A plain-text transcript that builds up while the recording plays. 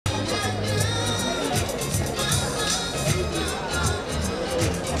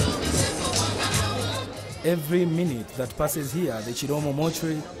Every minute that passes here at the Chiromo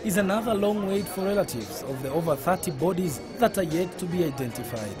mortuary is another long wait for relatives of the over 30 bodies that are yet to be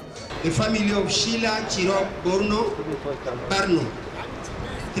identified. The family of Sheila Chirop Borno Barno.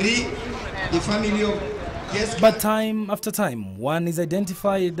 3. The family of But time after time, one is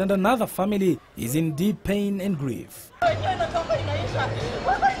identified and another family is in deep pain and grief.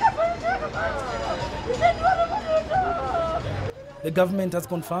 The government has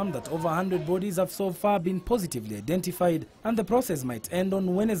confirmed that over 100 bodies have so far been positively identified, and the process might end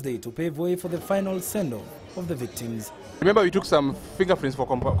on Wednesday to pave way for the final send-off of the victims. Remember, we took some fingerprints for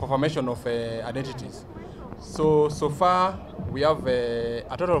confirmation of identities. So far, we have a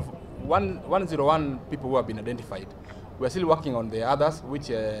total of 101 people who have been identified. We are still working on the others, which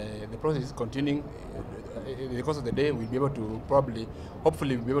the process is continuing. In the course of the day, we'll be able to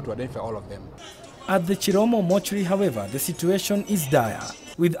hopefully, we'll be able to identify all of them. At the Chiromo mortuary, however, the situation is dire,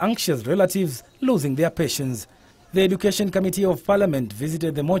 with anxious relatives losing their patience. The Education Committee of Parliament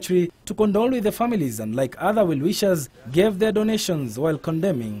visited the mortuary to condole with the families and, like other well-wishers, gave their donations while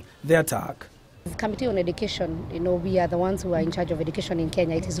condemning the attack. The Committee on Education, we are the ones who are in charge of education in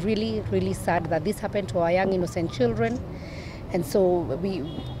Kenya. It is really, really sad that this happened to our young innocent children. And so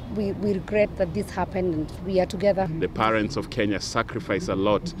we regret that this happened, and we are together. The parents of Kenya sacrifice a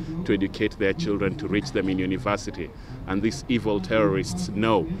lot to educate their children, to reach them in university. And these evil terrorists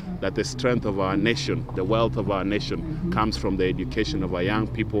know that the strength of our nation, the wealth of our nation, comes from the education of our young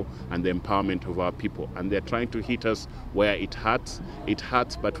people and the empowerment of our people. And they're trying to hit us where it hurts. It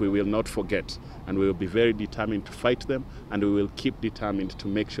hurts, but we will not forget. And we will be very determined to fight them, and we will keep determined to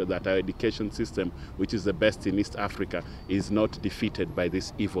make sure that our education system, which is the best in East Africa, is not defeated by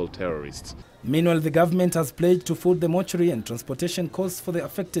these evil terrorists. Meanwhile, the government has pledged to foot the mortuary and transportation costs for the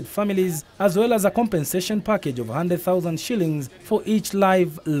affected families, as well as a compensation package of 100,000 shillings for each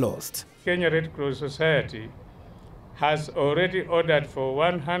life lost. Kenya Red Cross Society has already ordered for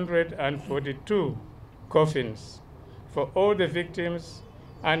 142 coffins for all the victims,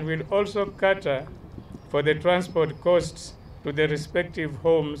 and will also cater for the transport costs to the respective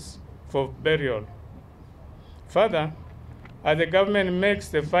homes for burial. Further, as the government makes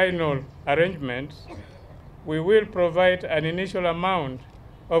the final arrangements, we will provide an initial amount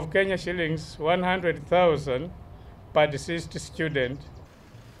of Kenya shillings 100,000 per deceased student.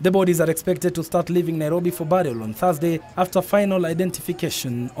 The bodies are expected to start leaving Nairobi for burial on Thursday after final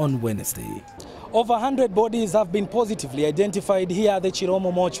identification on Wednesday. Over 100 bodies have been positively identified here at the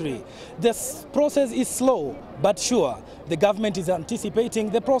Chiromo mortuary. This process is slow but sure. The government is anticipating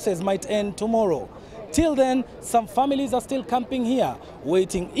the process might end tomorrow. Till then, some families are still camping here,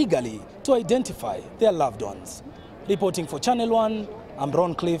 waiting eagerly to identify their loved ones. Reporting for Channel 1, I'm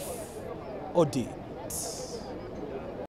Roncliffe Odit.